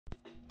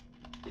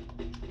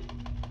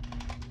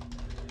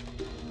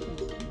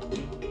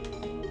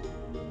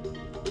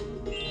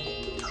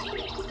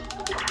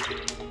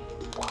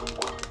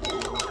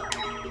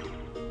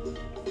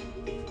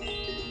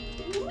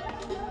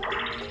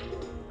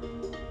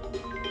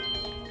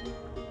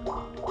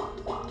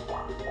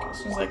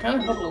Since I kind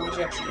of hope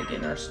Luigi actually get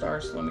in our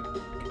stars, so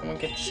I won't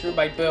get screwed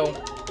by Bill.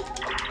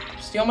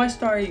 Steal my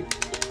star, you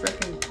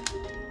frickin'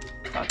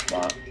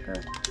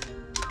 cockblocker.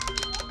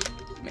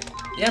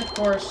 Yep, of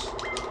course.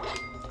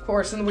 Of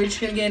course, and Luigi's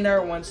gonna get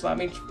another one, so that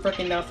means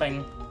frickin'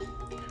 nothing.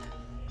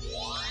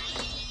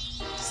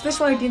 So this is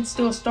why I didn't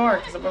steal a star,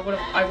 because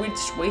I would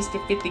just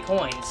wasted 50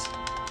 coins.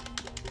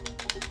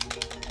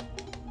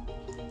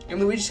 And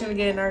Luigi's gonna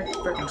get another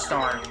frickin'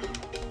 star.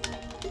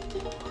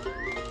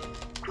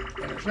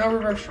 There's no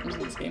reverse in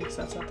this game, because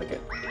that's not the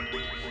good.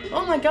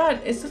 Oh my god,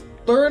 it's the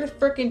third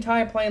frickin'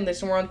 time playing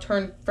this, and we're on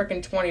turn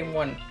frickin'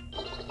 21.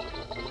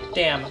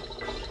 Damn.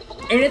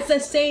 And it's the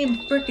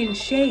same frickin'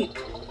 shape.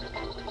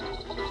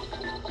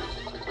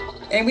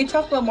 And we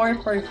talked about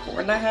Mario Party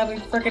 4 not having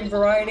frickin'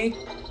 variety.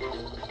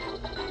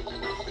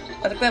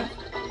 I think that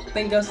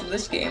thing goes to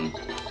this game.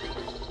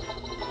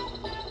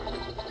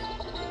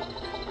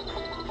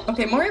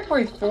 Okay, Mario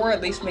Party 4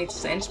 at least made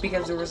sense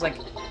because there was like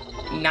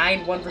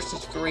 9 1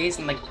 versus 3s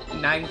and like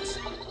 9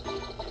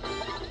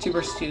 2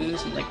 versus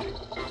 2s and like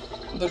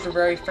those were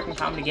very freaking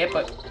common to get,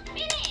 but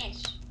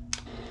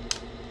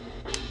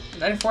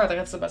 94, I think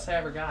that's the best I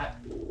ever got.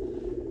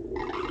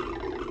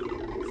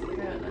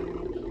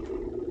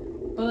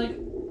 But like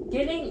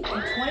getting in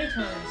 20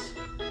 turns.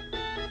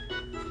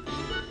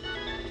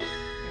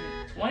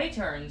 20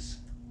 turns.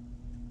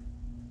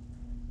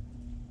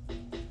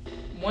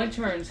 1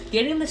 turns,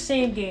 getting the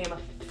same game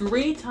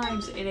 3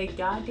 times in a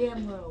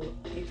goddamn row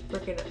is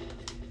frickin',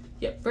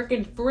 yeah,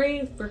 frickin'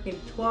 3, frickin'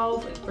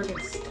 12, and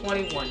frickin'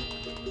 21.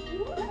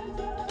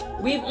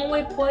 We've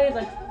only played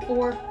like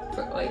 4,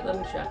 wait, let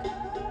me check.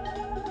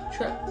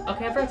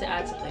 Okay, I forgot to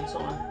add something, so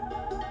on.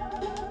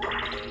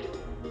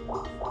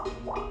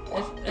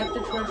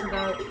 After treasure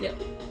out, yep.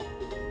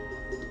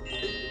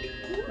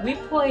 We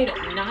played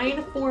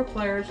 9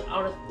 4-players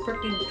out of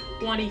frickin'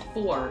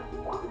 24.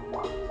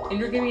 And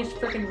you're giving us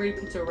frickin'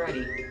 repeats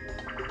already.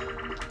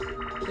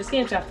 This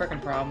game's got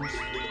frickin' problems.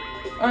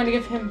 I'm gonna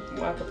give him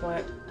Whack-A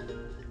Plant.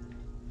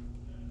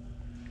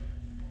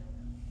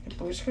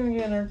 But we're just gonna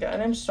get another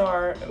goddamn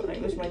star. I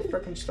lose my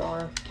frickin'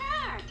 star.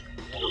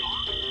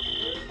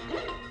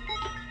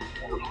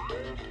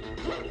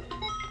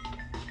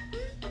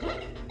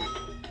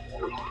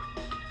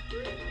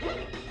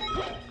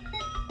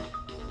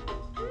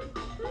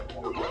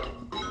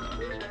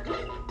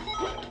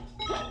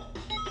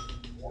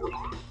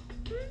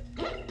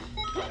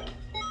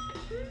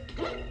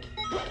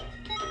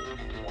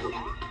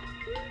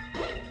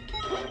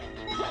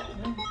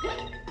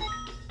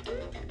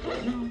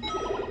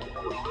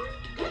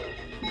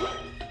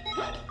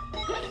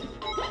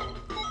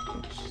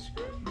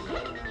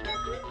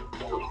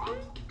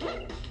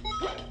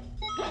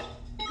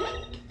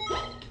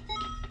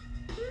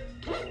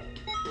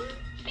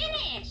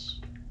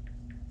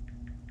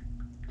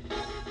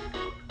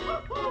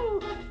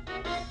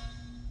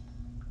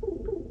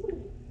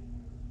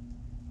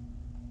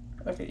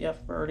 Okay, yeah,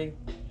 30.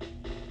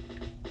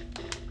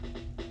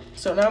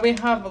 So now we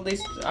have at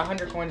least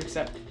 100 coins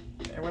except...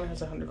 Everyone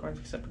has 100 coins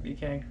except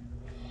BK.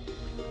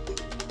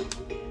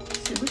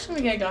 See, we're just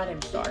gonna get a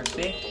goddamn star,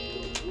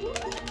 see?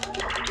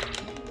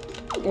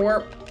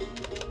 Or...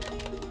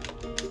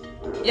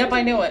 Yep,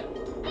 I knew it.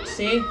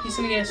 See? He's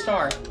gonna get a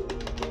star.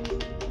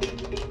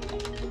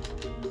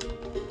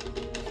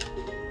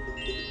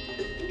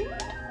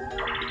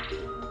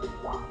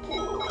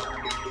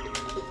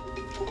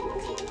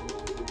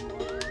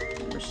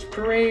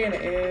 And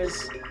it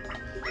is.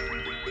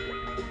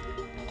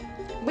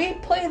 We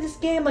played this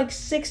game like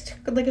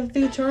a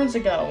few turns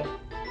ago.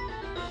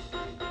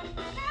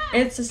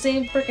 And it's the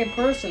same freaking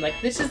person. Like,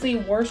 this is the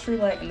worst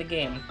roulette in the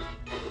game.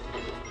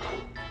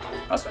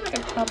 I was gonna make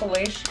a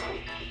compilation.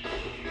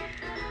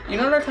 You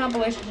know what our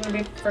compilation is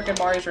gonna be? Freaking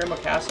Mario's Rainbow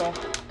Castle.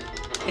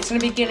 It's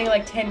gonna be getting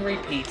like 10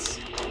 repeats.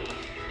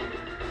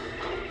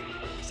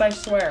 Cause I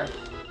swear.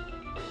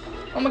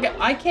 Oh my god,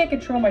 I can't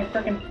control my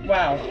freaking.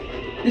 Wow.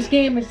 This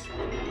game is.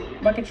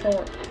 My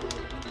controller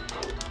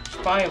is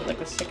fine, like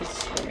the sickest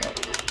swing out.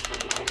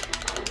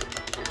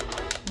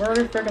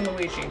 Murder frickin'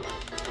 Luigi.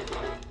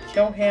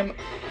 Kill him.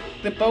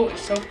 The boat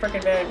is so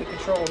frickin' bad to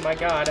control, my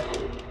god.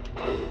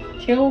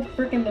 Kill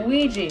frickin'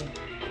 Luigi.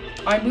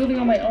 I'm moving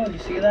on my own, you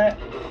see that?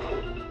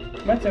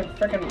 I'm about to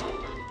frickin'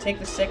 take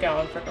the stick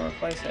out and frickin'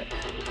 replace it.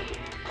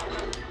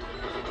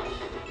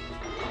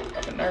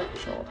 Like a nerve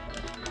controller.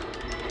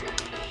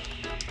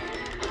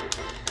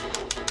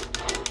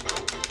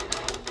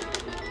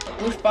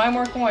 Lose 5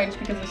 more coins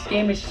because this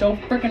game is so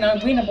frickin'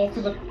 unwinnable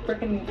for the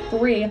frickin'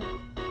 3.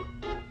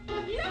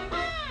 Yeah.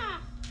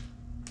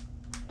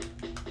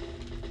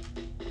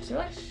 Is there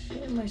like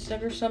shit in my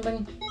stick or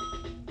something?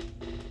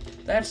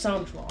 That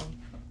sounds wrong.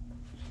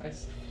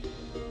 Nice.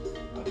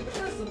 Okay, but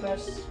that's the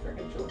best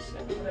frickin'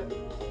 joystick. I'm gonna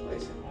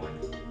place it on.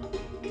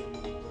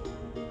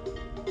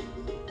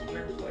 I'm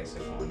gonna place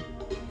it on.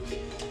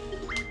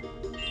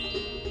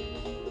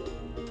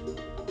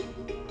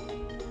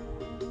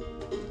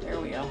 There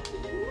we go.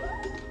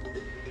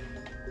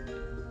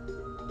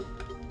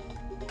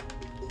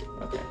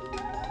 Okay.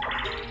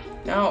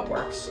 Now it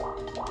works.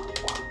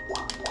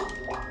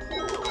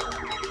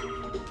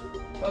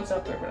 Well, it's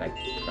up there, but I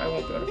probably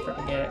won't be able to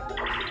freaking get it.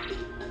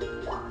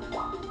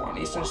 And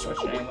he's gonna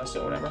switch it anyway,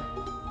 so whatever.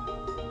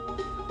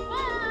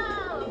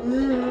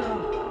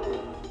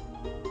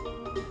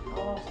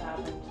 What else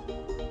happened?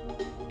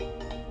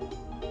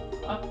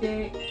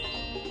 Update.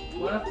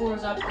 104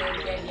 was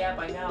updated again. Yep,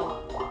 I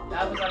know.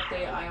 That was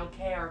updated. I don't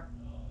care.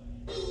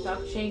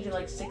 Stop changing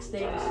like 6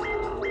 things.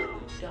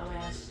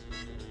 Dumbass.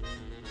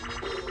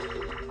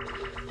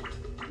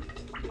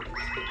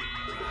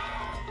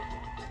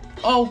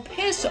 Oh,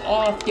 piss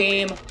off,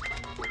 game.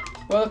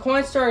 Well, the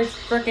coin star is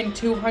frickin'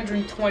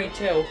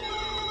 222.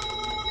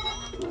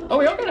 Oh,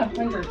 we all got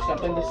 100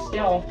 something, but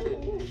still.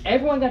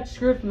 Everyone got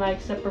screwed from that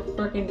except for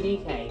frickin'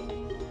 DK.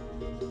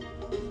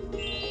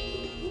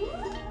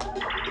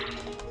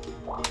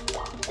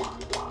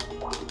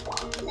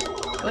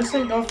 Let's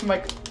say go from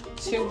like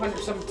 200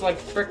 something to like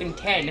frickin'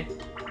 10.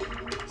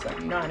 It's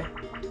like none.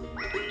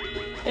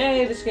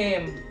 Hey, this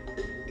game.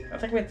 I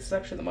think this is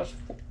actually the most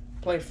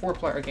played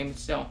 4-player game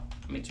still.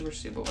 I mean, 2 or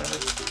 2, but whatever.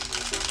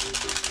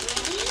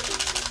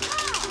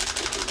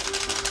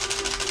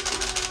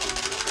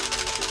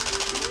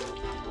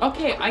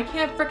 Okay, I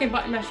can't frickin'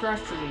 button mash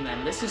faster than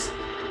them. This is...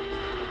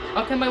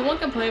 Okay, my one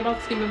complaint about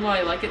this game and why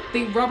I like it,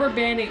 the rubber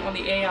banding on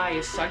the AI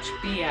is such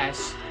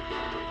BS.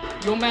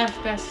 You'll mash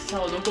fast as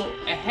hell, they'll go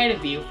ahead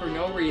of you for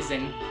no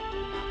reason.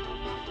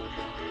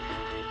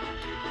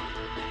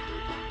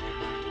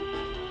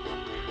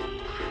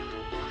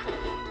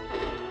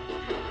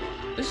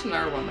 This is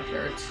another one of my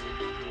favorites.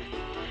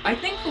 I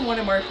think the one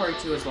in Mario Party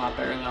 2 is a lot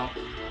better, though.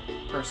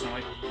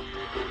 Personally.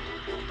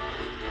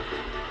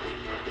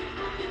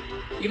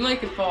 Even though it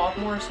could fall off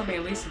more or something,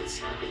 at least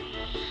it's...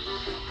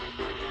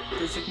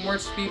 There's like more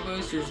speed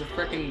boost, there's a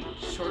frickin'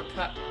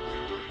 shortcut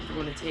if you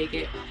want to take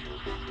it.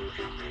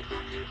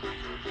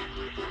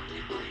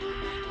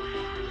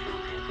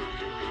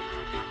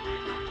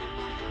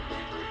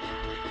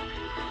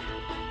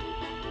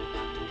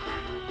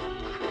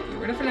 Okay,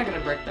 we're definitely not gonna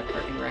break that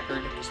frickin'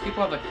 record, because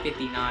people have like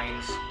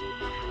 59s.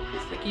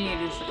 It's like you need to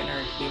do like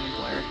another human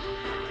player.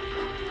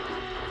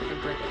 We're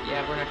gonna break it.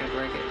 Yeah, we're not gonna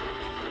break it.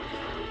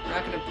 We're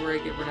not gonna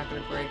break it, we're not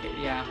gonna break it,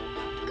 yeah.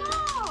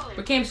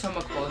 We came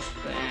somewhat close,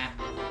 but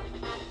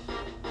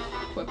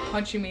Quit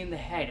punching me in the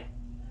head.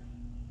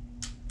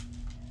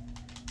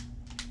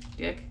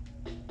 Dick.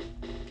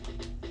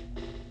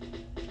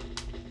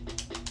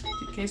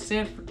 DK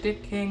stand for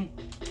Dick King.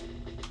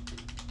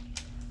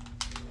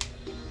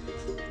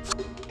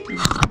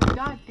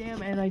 God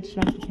damn it, I just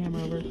knocked the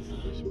camera over.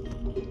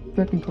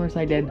 Frickin' course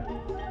I did.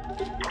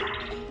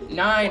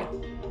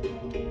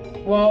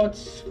 9. Well,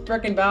 it's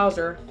frickin'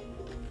 Bowser.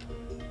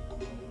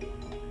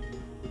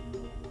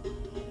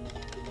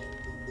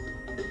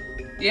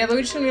 Yeah,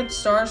 Luigi's gonna get the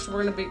stars, so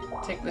we're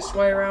gonna take this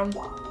way around.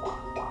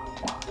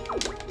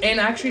 And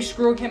actually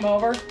screw him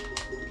over.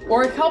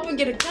 Or help him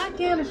get a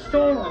goddamn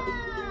star.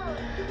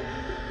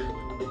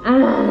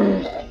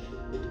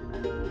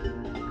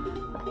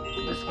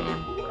 This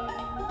game.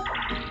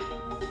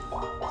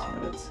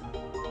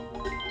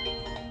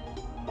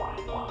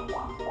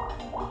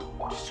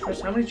 Jesus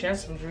Christ, how many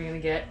chances are we gonna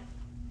get?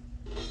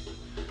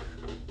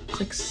 It's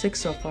like 6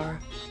 so far.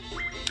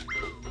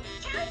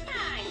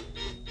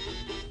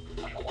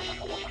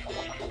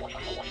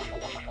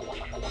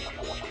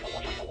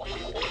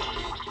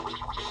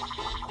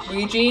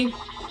 Luigi.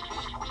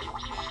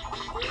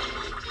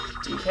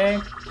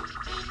 DK.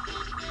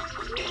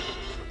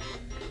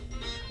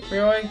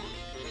 Really?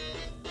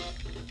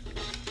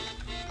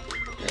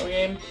 Real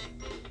game.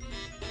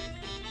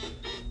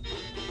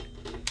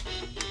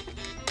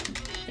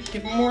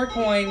 Give him more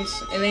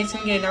coins, and then he's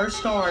gonna get another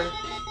star.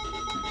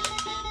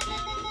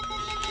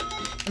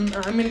 I'm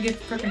gonna get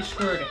frickin'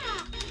 screwed.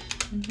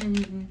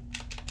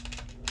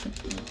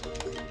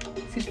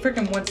 He's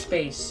frickin' one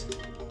space.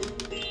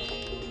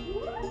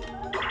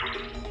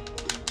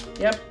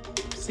 Yep.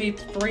 See,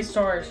 3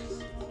 stars.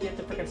 You have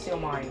to freaking steal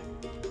mine.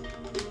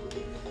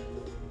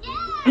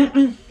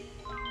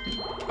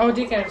 Oh,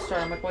 DK had a star.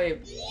 I'm like,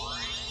 wait.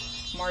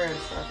 Mario had a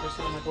star for a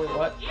second. I'm like, wait,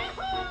 what?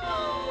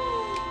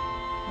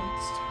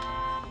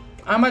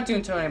 I'm not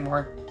doing 2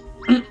 anymore.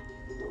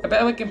 I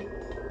bet we can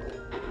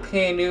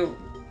pay a new.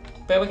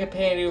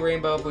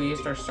 Rainbow if we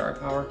used our star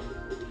power.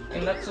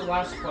 And that's the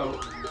last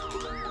quote.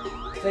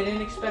 Because I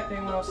didn't expect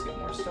anyone else to get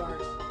more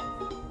stars.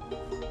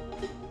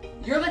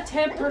 You're the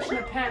 10th person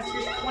to pass.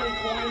 Here's 20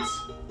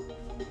 coins.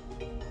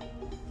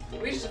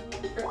 We just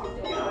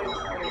freaking take out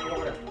of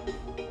water.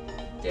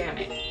 Damn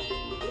it.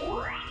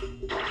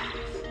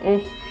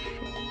 Oh.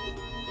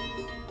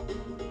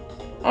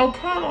 Oh,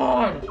 come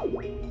on.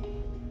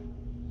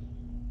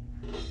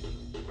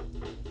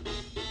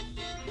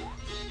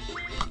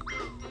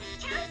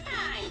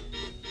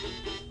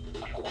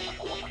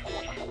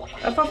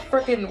 I thought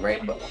frickin'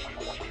 Rainbow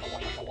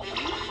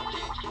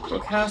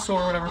Castle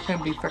or whatever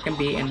can be frickin'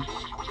 beaten.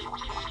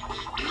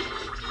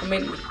 I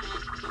mean...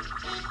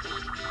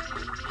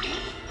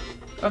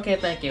 Okay,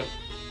 thank you.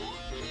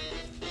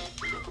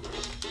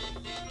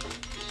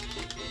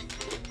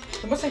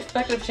 The most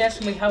effective chance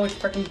to me how would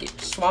frickin'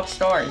 swap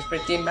stars,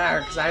 but it didn't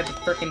matter because I had the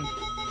frickin'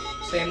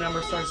 same number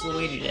of stars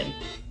Luigi did.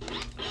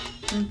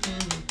 I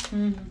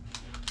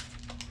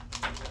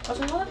was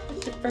like,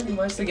 what the freaking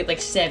was to get like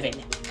 7?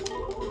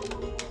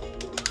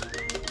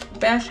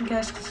 Bash and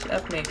Cash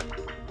F me.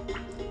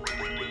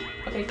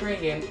 Okay,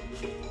 great game.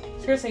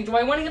 Seriously, do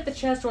I want to get the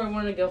chest or do I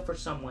want to go for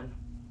someone?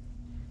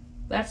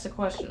 That's the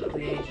question of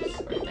the ages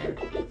right there.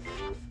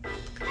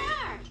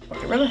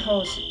 Okay, where the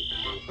hell is...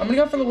 I'm gonna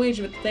go for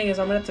Luigi, but the thing is,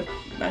 I'm gonna have to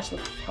mash the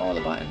hell of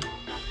the button.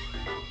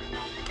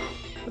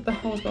 What the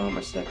hell is going on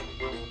with my stick?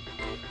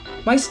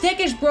 My stick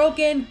is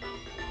broken!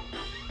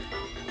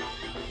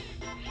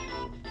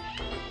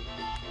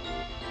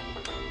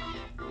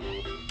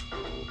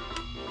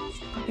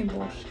 Fucking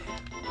bullshit.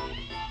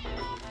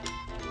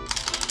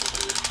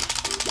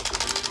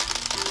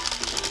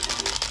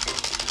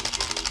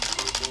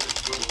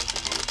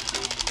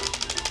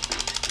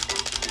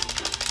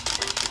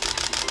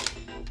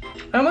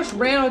 I almost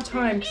ran out of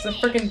time because the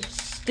freaking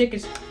stick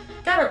is...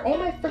 God, are all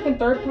my freaking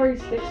third-party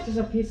sticks just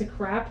a piece of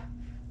crap?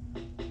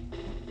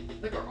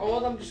 Like, are all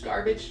of them just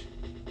garbage?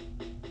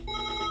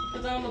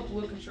 Put that on the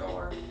blue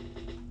controller.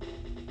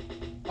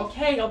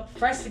 Okay, I'll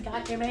press the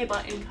goddamn A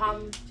button,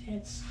 calm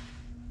tits.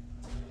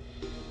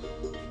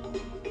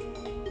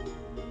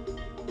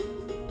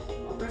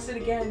 I'll press it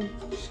again.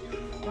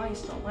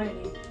 Christ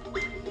almighty.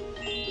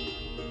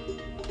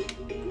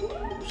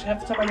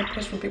 Half the time I get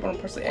pissed when people don't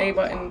press the A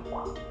button.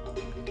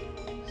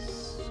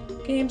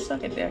 Game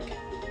suck a dick.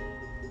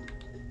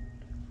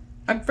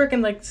 I'm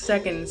freaking like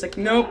second. It's like,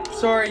 nope,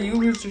 sorry, you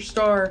lose your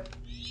star.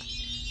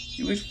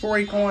 You lose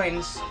 40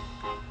 coins.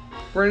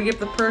 We're gonna give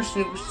the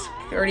person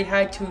who already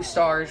had 2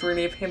 stars, we're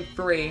gonna give him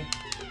 3.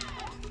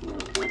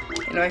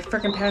 And if I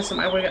freaking passed him,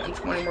 I would've gotten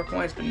 20 more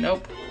coins, but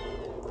nope.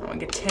 I'm gonna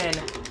get 10.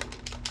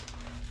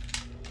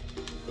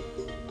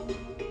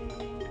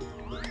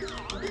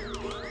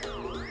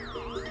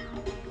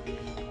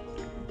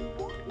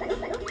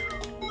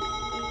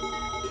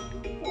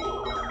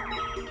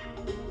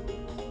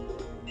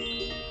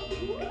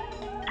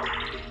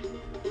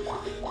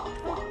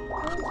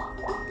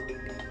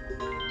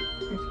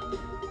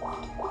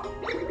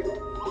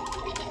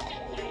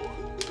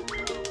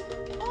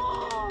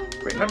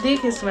 Wait, my D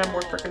kids have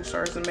more freaking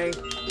stars than me.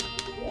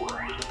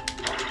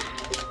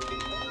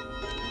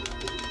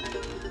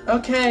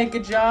 Okay,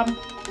 good job.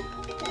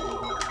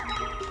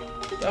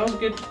 That was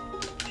good.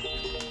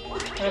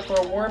 Time for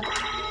a warp.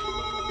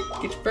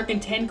 Get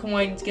freaking 10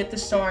 coins, get the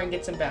star, and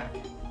get some back.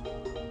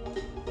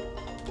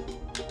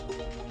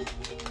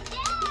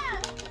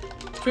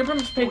 People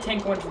just paid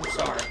 10 coins for the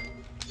star.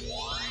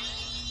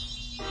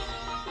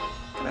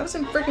 And I was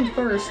in freaking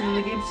first, and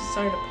the game's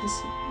decided to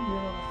piss me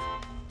off.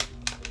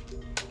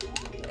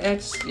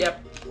 X,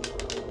 yep.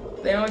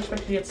 They don't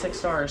expect you to get 6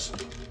 stars.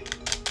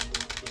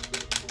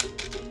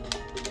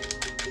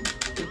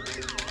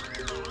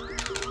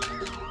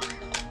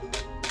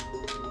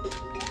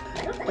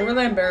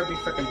 Overland Bear would be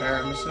freaking bear,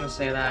 I'm just gonna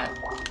say that.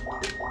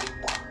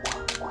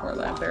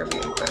 Overland Bear would be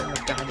better than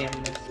the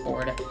goddamn this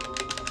board.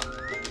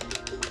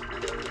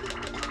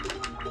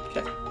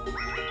 Okay.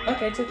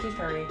 Okay, Tipsy's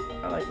tourney.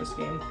 I like this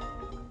game.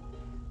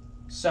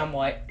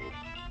 Somewhat.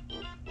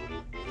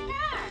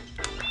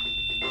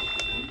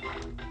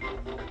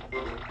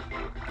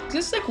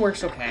 This like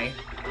works okay.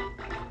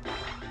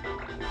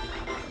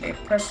 I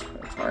press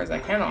as hard as I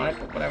can on it,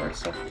 but whatever, it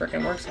still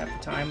freaking works half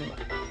the time.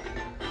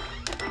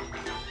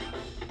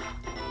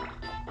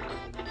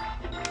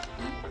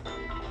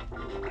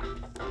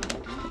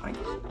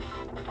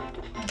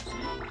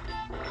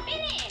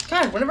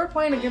 God, whenever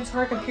playing against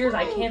hard computers,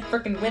 I can't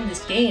freaking win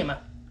this game.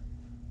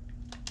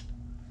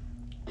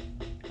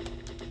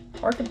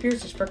 Hard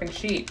computers just freaking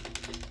cheat.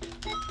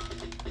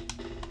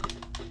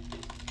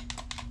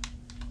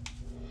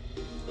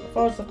 I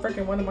thought it was the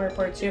freaking one of Mario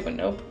Party 2, but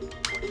nope.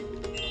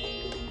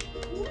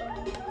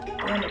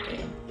 Damn it,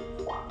 game.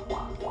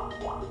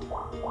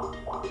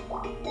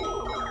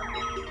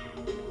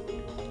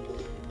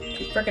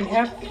 Freaking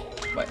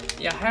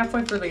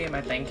halfway through the game,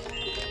 I think.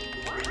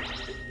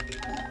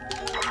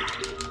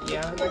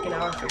 Yeah, I'm like an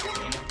hour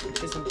 15,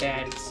 which isn't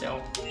bad,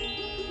 so.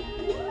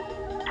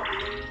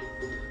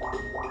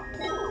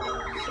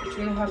 So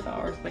 2.5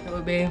 hours, I think it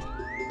would be.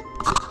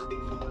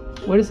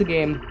 What is the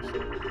game?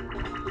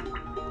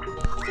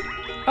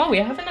 Oh, we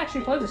haven't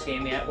actually played this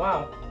game yet.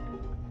 Wow.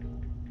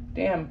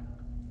 Damn.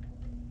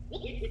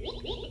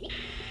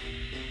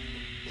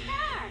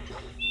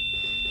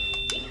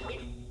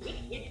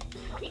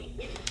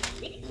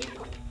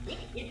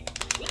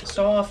 It's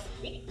off.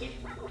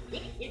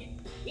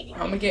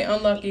 I'm gonna get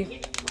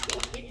unlucky.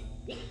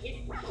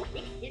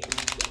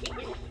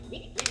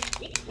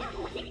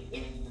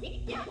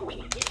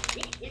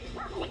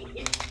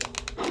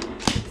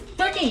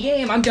 Freaking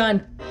game, I'm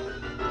done.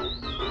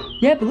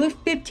 Yep, lose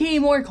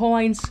 15 more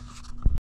coins.